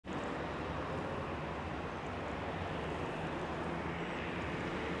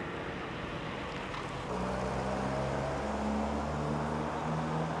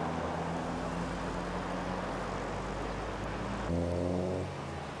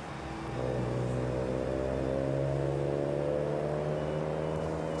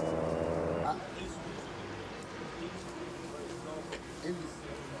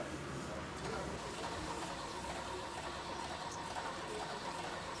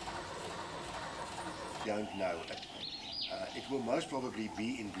don't know. It will most probably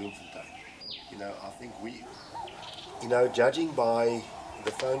be in Bloemfontein. You know, I think judging by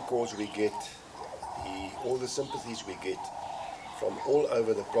the phone calls we get, all the sympathies we get from all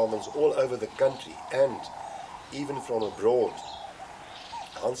over the province, all over the country, and even from abroad,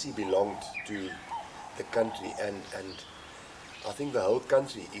 Hansie belonged to the country, and I think the whole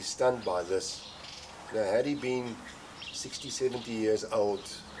country is stunned by this. You know, had he been 60, 70 years old,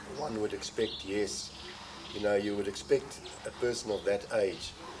 one would expect, yes, you know, you would expect a person of that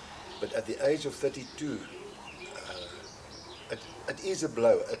age. But at the age of 32, it is a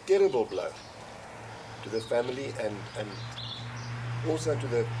blow, a terrible blow to the family and also to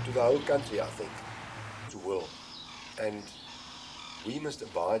the whole country, I think, to will. And we must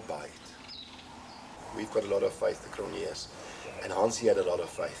abide by it. We've got a lot of faith, the Cronjes, and Hansie had a lot of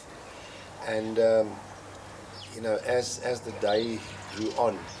faith. And you know, as the day grew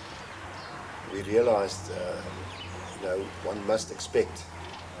on, we realized, you know, one must expect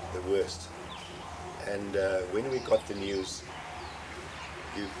the worst. And when we got the news,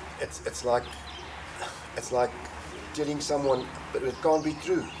 it's like telling someone, but it can't be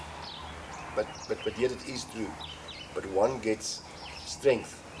true. But yet it is true. But one gets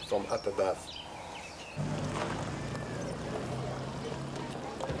strength from up above.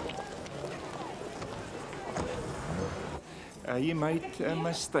 He made a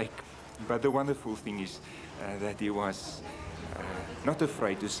mistake, but the wonderful thing is that he was not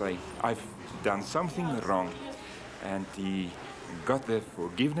afraid to say, I've done something wrong, and he got the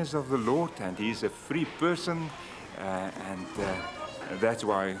forgiveness of the Lord, and he is a free person, and that's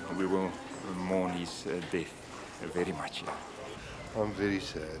why we will mourn his death very much. I'm very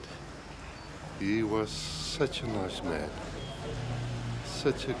sad. He was such a nice man,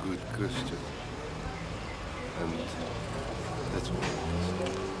 such a good Christian, and that's all.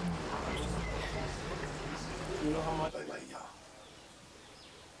 You know how much? Yeah.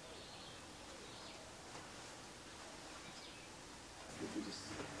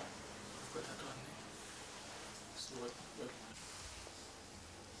 Put that on. So what?